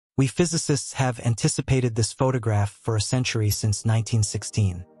We physicists have anticipated this photograph for a century since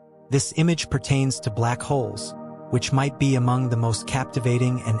 1916. This image pertains to black holes, which might be among the most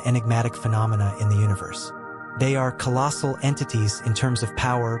captivating and enigmatic phenomena in the universe. They are colossal entities in terms of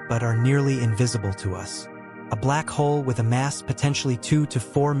power but are nearly invisible to us. A black hole with a mass potentially 2 to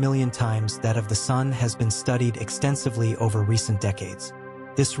 4 million times that of the Sun has been studied extensively over recent decades.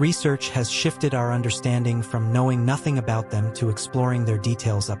 This research has shifted our understanding from knowing nothing about them to exploring their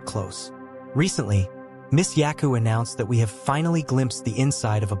details up close. Recently, Michio Kaku announced that we have finally glimpsed the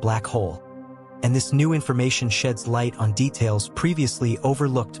inside of a black hole, and this new information sheds light on details previously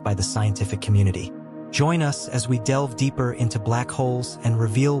overlooked by the scientific community. Join us as we delve deeper into black holes and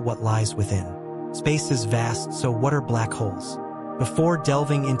reveal what lies within. Space is vast, so what are black holes? Before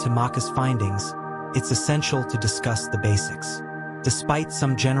delving into Maka's findings, it's essential to discuss the basics. Despite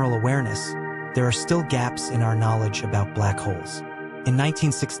some general awareness, there are still gaps in our knowledge about black holes. In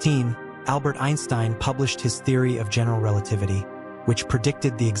 1916, Albert Einstein published his theory of general relativity, which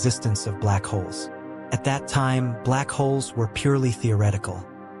predicted the existence of black holes. At that time, black holes were purely theoretical.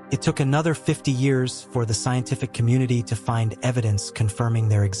 It took another 50 years for the scientific community to find evidence confirming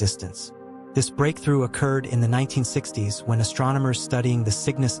their existence. This breakthrough occurred in the 1960s when astronomers studying the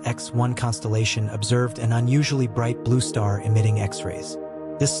Cygnus X1 constellation observed an unusually bright blue star emitting X-rays.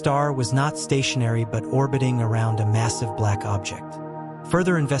 This star was not stationary but orbiting around a massive black object.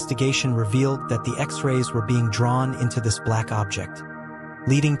 Further investigation revealed that the X-rays were being drawn into this black object,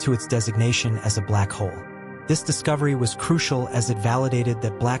 leading to its designation as a black hole. This discovery was crucial as it validated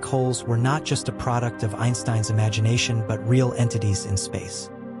that black holes were not just a product of Einstein's imagination but real entities in space.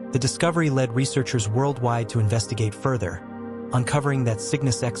 The discovery led researchers worldwide to investigate further, uncovering that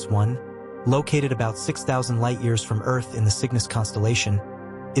Cygnus X1, located about 6,000 light-years from Earth in the Cygnus constellation,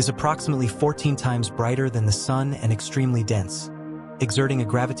 is approximately 14 times brighter than the Sun and extremely dense, exerting a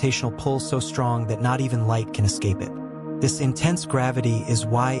gravitational pull so strong that not even light can escape it. This intense gravity is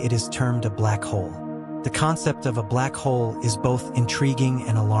why it is termed a black hole. The concept of a black hole is both intriguing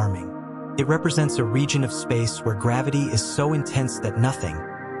and alarming. It represents a region of space where gravity is so intense that nothing,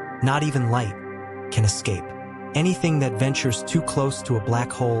 not even light, can escape. Anything that ventures too close to a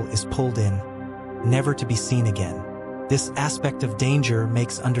black hole is pulled in, never to be seen again. This aspect of danger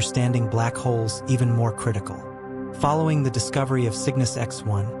makes understanding black holes even more critical. Following the discovery of Cygnus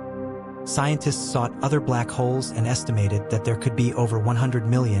X1, scientists sought other black holes and estimated that there could be over 100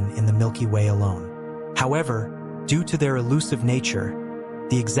 million in the Milky Way alone. However, due to their elusive nature,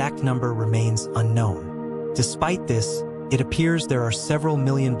 the exact number remains unknown. Despite this, it appears there are several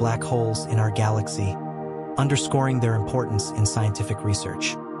million black holes in our galaxy, underscoring their importance in scientific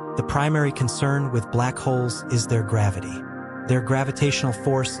research. The primary concern with black holes is their gravity. Their gravitational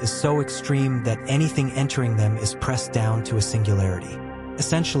force is so extreme that anything entering them is pressed down to a singularity.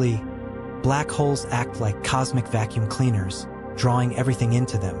 Essentially, black holes act like cosmic vacuum cleaners, drawing everything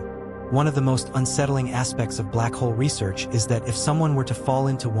into them. One of the most unsettling aspects of black hole research is that if someone were to fall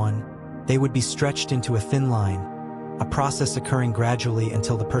into one, they would be stretched into a thin line, a process occurring gradually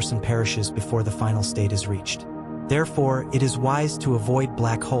until the person perishes before the final state is reached. Therefore, it is wise to avoid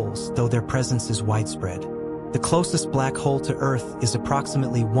black holes, though their presence is widespread. The closest black hole to Earth is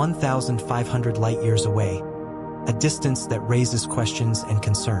approximately 1,500 light-years away, a distance that raises questions and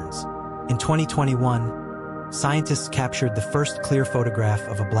concerns. In 2021, scientists captured the first clear photograph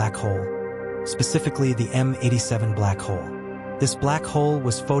of a black hole, specifically the M87 black hole. This black hole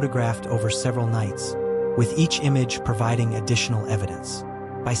was photographed over several nights, with each image providing additional evidence.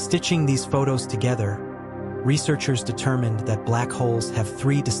 By stitching these photos together, researchers determined that black holes have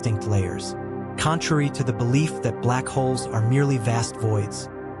 3 distinct layers. Contrary to the belief that black holes are merely vast voids,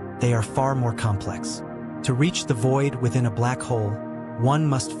 they are far more complex. To reach the void within a black hole, one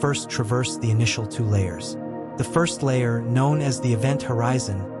must first traverse the initial 2 layers. The first layer, known as the event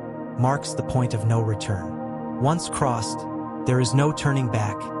horizon, marks the point of no return. Once crossed, there is no turning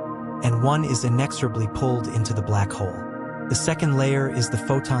back, and one is inexorably pulled into the black hole. The second layer is the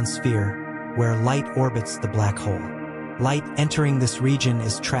photon sphere, where light orbits the black hole. Light entering this region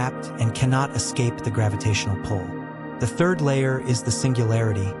is trapped and cannot escape the gravitational pull. The third layer is the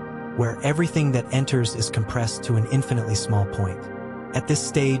singularity, where everything that enters is compressed to an infinitely small point. At this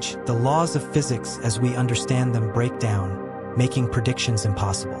stage, the laws of physics as we understand them break down, making predictions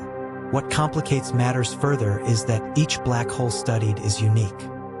impossible. What complicates matters further is that each black hole studied is unique.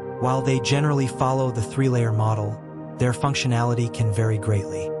 While they generally follow the 3-layer model, their functionality can vary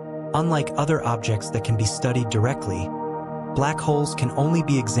greatly. Unlike other objects that can be studied directly, black holes can only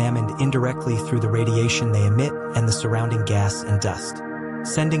be examined indirectly through the radiation they emit and the surrounding gas and dust.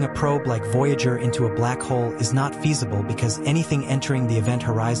 Sending a probe like Voyager into a black hole is not feasible because anything entering the event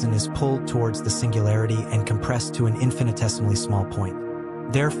horizon is pulled towards the singularity and compressed to an infinitesimally small point.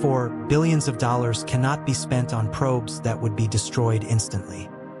 Therefore, billions of dollars cannot be spent on probes that would be destroyed instantly.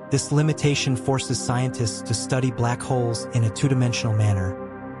 This limitation forces scientists to study black holes in a two-dimensional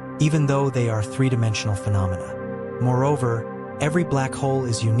manner, even though they are three-dimensional phenomena. Moreover, every black hole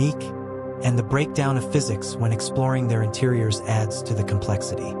is unique, and the breakdown of physics when exploring their interiors adds to the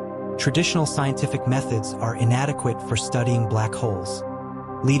complexity. Traditional scientific methods are inadequate for studying black holes,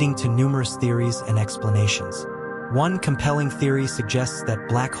 leading to numerous theories and explanations. One compelling theory suggests that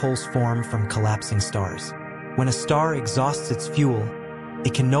black holes form from collapsing stars. When a star exhausts its fuel,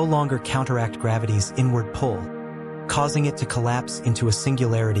 it can no longer counteract gravity's inward pull, causing it to collapse into a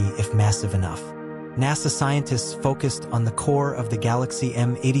singularity if massive enough. NASA scientists focused on the core of the galaxy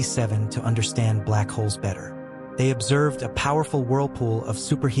M87 to understand black holes better. They observed a powerful whirlpool of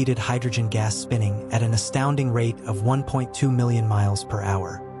superheated hydrogen gas spinning at an astounding rate of 1.2 million miles per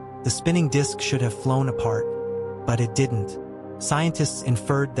hour. The spinning disk should have flown apart, but it didn't. Scientists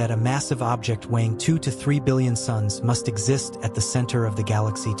inferred that a massive object weighing 2 to 3 billion suns must exist at the center of the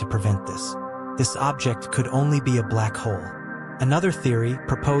galaxy to prevent this. This object could only be a black hole. Another theory,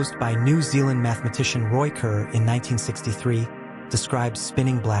 proposed by New Zealand mathematician Roy Kerr in 1963, describes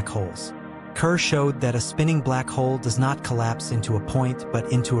spinning black holes. Kerr showed that a spinning black hole does not collapse into a point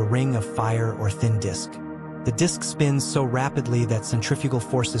but into a ring of fire or thin disk. The disk spins so rapidly that centrifugal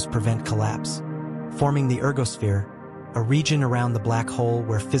forces prevent collapse, forming the ergosphere, a region around the black hole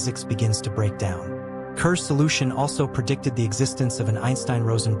where physics begins to break down. Kerr's solution also predicted the existence of an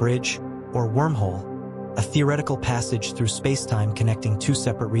Einstein-Rosen bridge, or wormhole, a theoretical passage through spacetime connecting two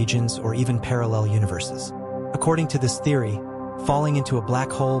separate regions or even parallel universes. According to this theory, falling into a black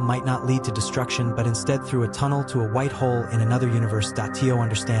hole might not lead to destruction but instead through a tunnel to a white hole in another universe. To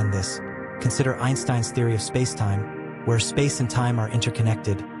understand this, consider Einstein's theory of spacetime, where space and time are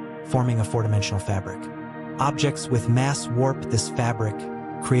interconnected, forming a four-dimensional fabric. Objects with mass warp this fabric,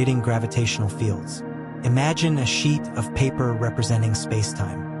 creating gravitational fields. Imagine a sheet of paper representing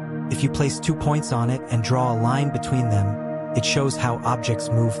spacetime. If you place 2 points on it and draw a line between them, it shows how objects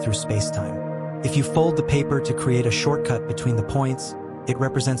move through spacetime. If you fold the paper to create a shortcut between the points, it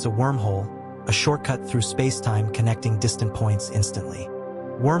represents a wormhole, a shortcut through spacetime connecting distant points instantly.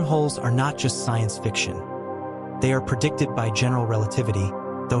 Wormholes are not just science fiction. They are predicted by general relativity,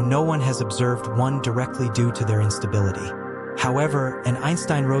 though no one has observed one directly due to their instability. However, an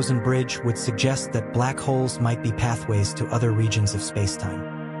Einstein-Rosen bridge would suggest that black holes might be pathways to other regions of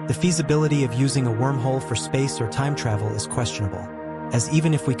spacetime. The feasibility of using a wormhole for space or time travel is questionable, as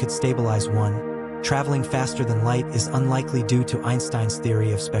even if we could stabilize one, traveling faster than light is unlikely due to Einstein's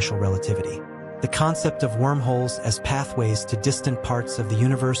theory of special relativity. The concept of wormholes as pathways to distant parts of the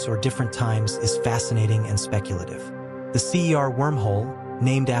universe or different times is fascinating and speculative. The CER wormhole,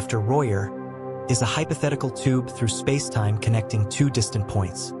 named after Royer, is a hypothetical tube through spacetime connecting two distant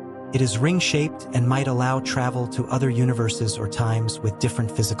points. It is ring-shaped and might allow travel to other universes or times with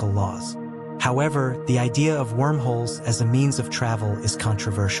different physical laws. However, the idea of wormholes as a means of travel is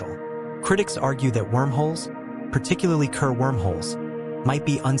controversial. Critics argue that wormholes, particularly Kerr wormholes, might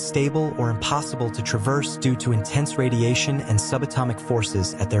be unstable or impossible to traverse due to intense radiation and subatomic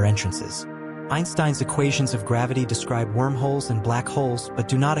forces at their entrances. Einstein's equations of gravity describe wormholes and black holes but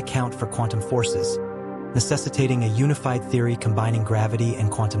do not account for quantum forces, necessitating a unified theory combining gravity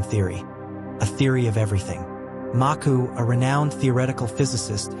and quantum theory, a theory of everything. Kaku, a renowned theoretical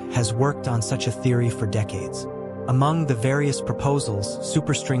physicist, has worked on such a theory for decades. Among the various proposals,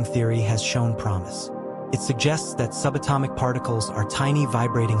 superstring theory has shown promise. It suggests that subatomic particles are tiny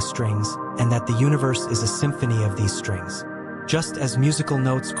vibrating strings and that the universe is a symphony of these strings. Just as musical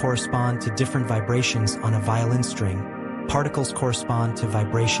notes correspond to different vibrations on a violin string, particles correspond to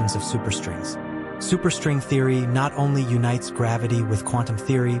vibrations of superstrings. Superstring theory not only unites gravity with quantum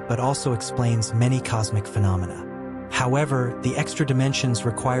theory but also explains many cosmic phenomena. However, the extra dimensions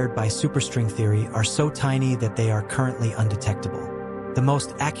required by superstring theory are so tiny that they are currently undetectable. The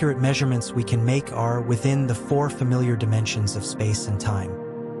most accurate measurements we can make are within the 4 familiar dimensions of space and time.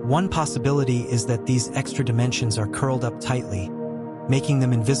 One possibility is that these extra dimensions are curled up tightly, making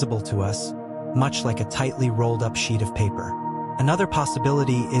them invisible to us, much like a tightly rolled up sheet of paper. Another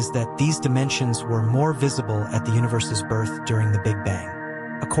possibility is that these dimensions were more visible at the universe's birth during the Big Bang.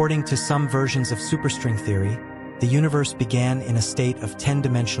 According to some versions of superstring theory, the universe began in a state of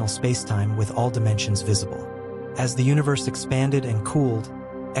 10-dimensional spacetime with all dimensions visible. As the universe expanded and cooled,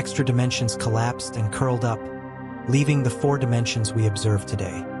 extra dimensions collapsed and curled up, leaving the 4 dimensions we observe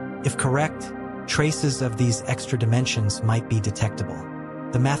today. If correct, traces of these extra dimensions might be detectable.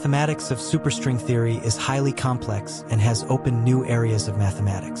 The mathematics of superstring theory is highly complex and has opened new areas of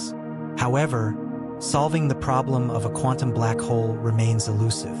mathematics. However, solving the problem of a quantum black hole remains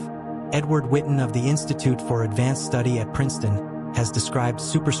elusive. Edward Witten of the Institute for Advanced Study at Princeton has described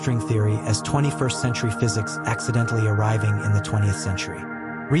superstring theory as 21st century physics accidentally arriving in the 20th century.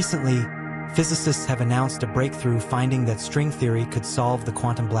 Recently, physicists have announced a breakthrough finding that string theory could solve the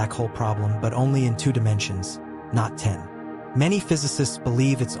quantum black hole problem, but only in 2 dimensions, not 10. Many physicists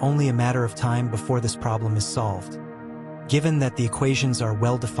believe it's only a matter of time before this problem is solved, given that the equations are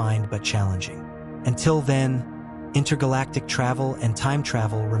well-defined but challenging. Until then, intergalactic travel and time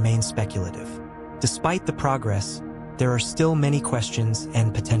travel remain speculative. Despite the progress, there are still many questions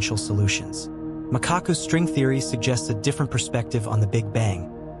and potential solutions. Kaku's string theory suggests a different perspective on the Big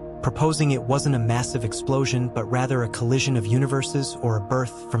Bang, proposing it wasn't a massive explosion but rather a collision of universes or a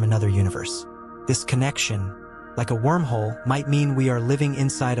birth from another universe. This connection, like a wormhole, might mean we are living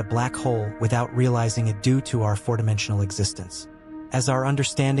inside a black hole without realizing it due to our 4-dimensional existence. As our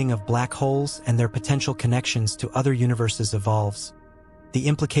understanding of black holes and their potential connections to other universes evolves, the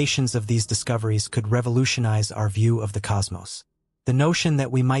implications of these discoveries could revolutionize our view of the cosmos. The notion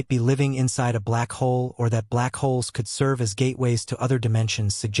that we might be living inside a black hole or that black holes could serve as gateways to other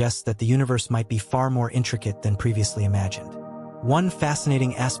dimensions suggests that the universe might be far more intricate than previously imagined. One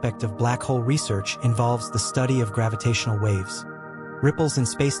fascinating aspect of black hole research involves the study of gravitational waves, ripples in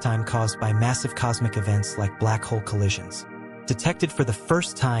spacetime caused by massive cosmic events like black hole collisions. Detected for the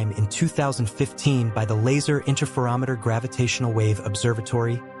first time in 2015 by the Laser Interferometer Gravitational Wave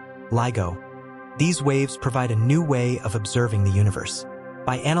Observatory, LIGO, these waves provide a new way of observing the universe.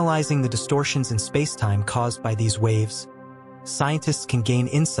 By analyzing the distortions in spacetime caused by these waves, scientists can gain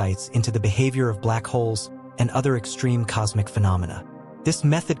insights into the behavior of black holes and other extreme cosmic phenomena. This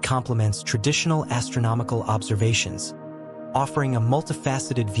method complements traditional astronomical observations, offering a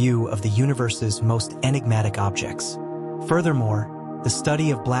multifaceted view of the universe's most enigmatic objects. Furthermore, the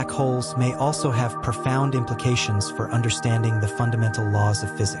study of black holes may also have profound implications for understanding the fundamental laws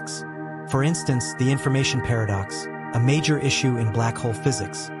of physics. For instance, the information paradox, a major issue in black hole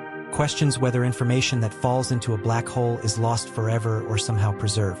physics, questions whether information that falls into a black hole is lost forever or somehow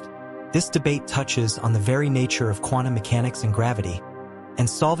preserved. This debate touches on the very nature of quantum mechanics and gravity, and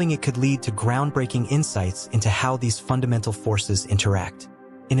solving it could lead to groundbreaking insights into how these fundamental forces interact.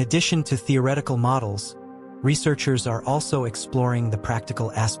 In addition to theoretical models, researchers are also exploring the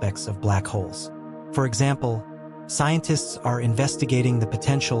practical aspects of black holes. For example, scientists are investigating the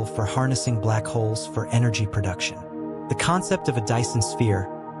potential for harnessing black holes for energy production. The concept of a Dyson sphere,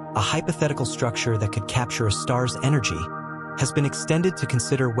 a hypothetical structure that could capture a star's energy, has been extended to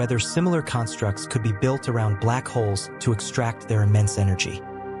consider whether similar constructs could be built around black holes to extract their immense energy.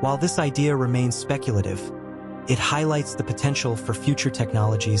 While this idea remains speculative, it highlights the potential for future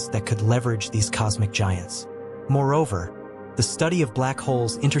technologies that could leverage these cosmic giants. Moreover, the study of black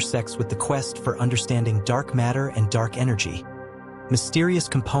holes intersects with the quest for understanding dark matter and dark energy, mysterious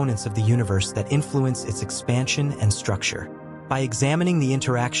components of the universe that influence its expansion and structure. By examining the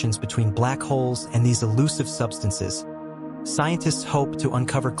interactions between black holes and these elusive substances, scientists hope to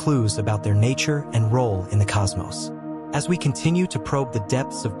uncover clues about their nature and role in the cosmos. As we continue to probe the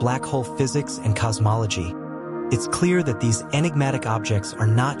depths of black hole physics and cosmology, it's clear that these enigmatic objects are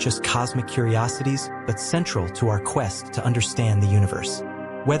not just cosmic curiosities, but central to our quest to understand the universe.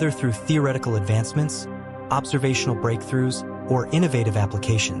 Whether through theoretical advancements, observational breakthroughs, or innovative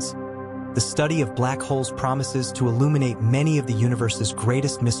applications, the study of black holes promises to illuminate many of the universe's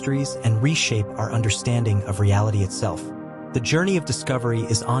greatest mysteries and reshape our understanding of reality itself. The journey of discovery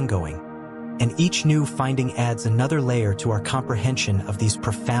is ongoing, and each new finding adds another layer to our comprehension of these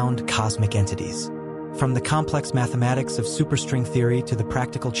profound cosmic entities. From the complex mathematics of superstring theory to the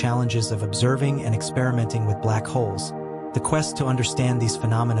practical challenges of observing and experimenting with black holes, the quest to understand these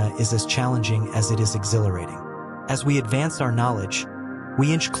phenomena is as challenging as it is exhilarating. As we advance our knowledge,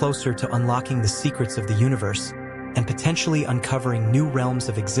 we inch closer to unlocking the secrets of the universe and potentially uncovering new realms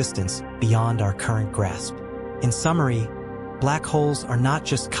of existence beyond our current grasp. In summary, black holes are not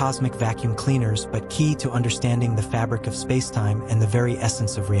just cosmic vacuum cleaners but key to understanding the fabric of spacetime and the very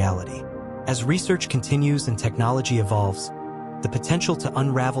essence of reality. As research continues and technology evolves, the potential to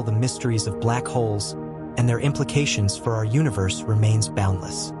unravel the mysteries of black holes and their implications for our universe remains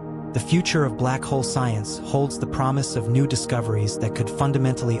boundless. The future of black hole science holds the promise of new discoveries that could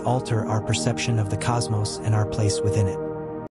fundamentally alter our perception of the cosmos and our place within it.